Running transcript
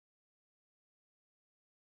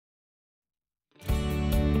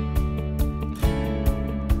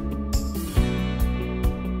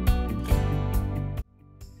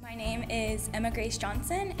is Emma Grace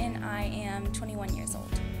Johnson, and I am 21 years old.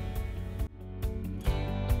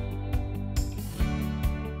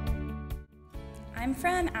 I'm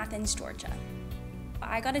from Athens, Georgia.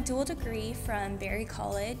 I got a dual degree from Berry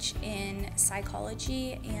College in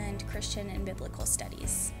psychology and Christian and biblical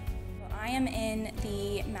studies. I am in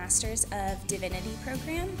the Masters of Divinity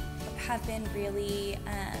program. Have been really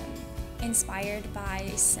inspired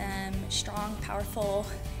by some strong, powerful,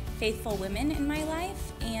 faithful women in my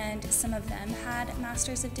life, and some of them had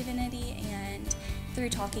Masters of Divinity, and through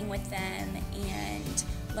talking with them and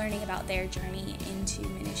learning about their journey into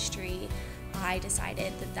ministry, I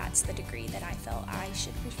decided that that's the degree that I felt I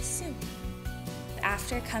should pursue.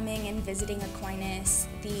 After coming and visiting Aquinas,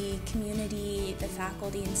 the community, the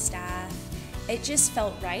faculty and staff, it just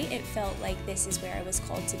felt right. It felt like this is where I was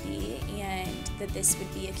called to be, and that this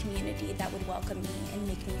would be a community that would welcome me and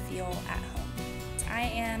make me feel at home. I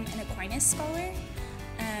am an Aquinas scholar,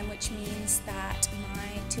 which means that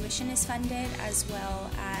my tuition is funded, as well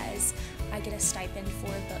as I get a stipend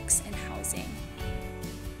for books and housing.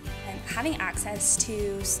 Having access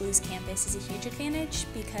to SLU's campus is a huge advantage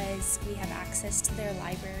because we have access to their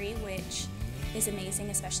library, which is amazing,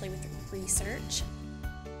 especially with research.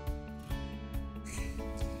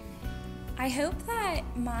 I hope that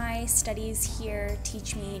my studies here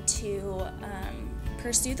teach me to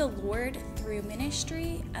pursue the Lord through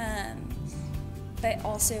ministry, but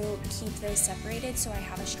also keep those separated so I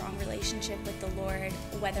have a strong relationship with the Lord,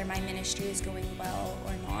 whether my ministry is going well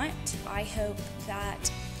or not. I hope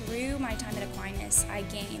that through my time at Aquinas, I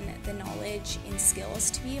gain the knowledge and skills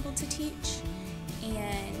to be able to teach,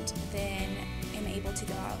 and then am able to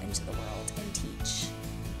go out into the world and teach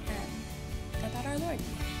about our Lord.